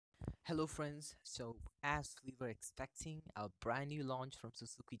Hello friends, so as we were expecting a brand new launch from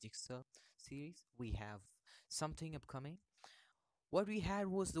Suzuki Gixxer series, we have something upcoming. What we had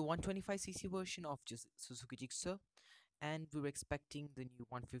was the 125cc version of Suzuki Gixxer, and we were expecting the new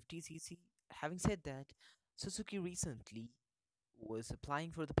 150cc. Having said that, Suzuki recently was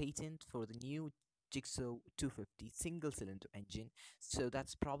applying for the patent for the new Gixxer 250 single cylinder engine, so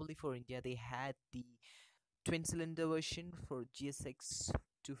that's probably for India. They had the twin cylinder version for GSX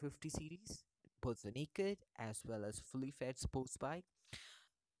 250 series, both the naked as well as fully fed sports bike.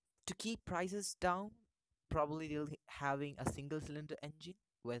 To keep prices down, probably they'll having a single cylinder engine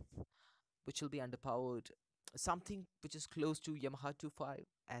with which will be underpowered, something which is close to Yamaha 25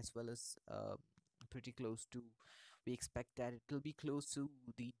 as well as pretty close to. We expect that it will be close to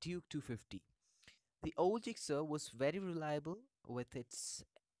the Duke 250. The old Gixxer was very reliable with its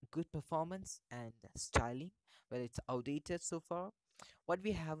good performance and styling, but it's outdated so far. What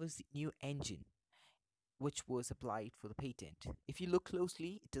we have is the new engine, which was applied for the patent. If you look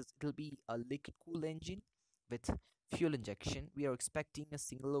closely, it'll be a liquid cooled engine with fuel injection. We are expecting a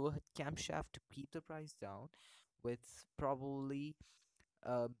single overhead camshaft to keep the price down, with probably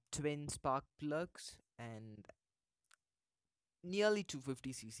twin spark plugs and nearly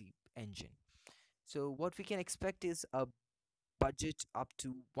 250cc engine. So what we can expect is a budget up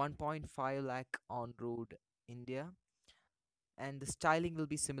to 1.5 lakh on road India, and the styling will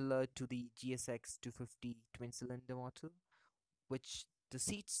be similar to the GSX 250 twin cylinder motor, which the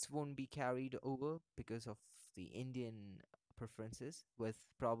seats won't be carried over because of the Indian preferences, with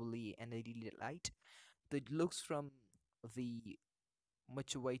probably an LED light. The looks from the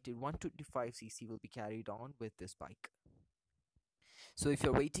much awaited 125cc will be carried on with this bike. So if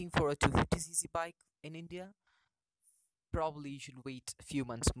you're waiting for a 250cc bike in India, probably you should wait a few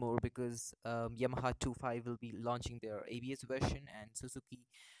months more because Yamaha 25 will be launching their ABS version, and Suzuki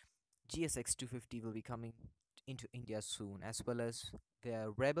GSX 250 will be coming into India soon, as well as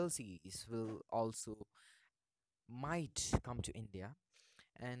their Rebel series will also might come to India,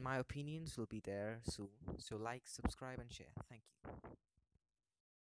 and my opinions will be there soon. So like, subscribe, and share. Thank you.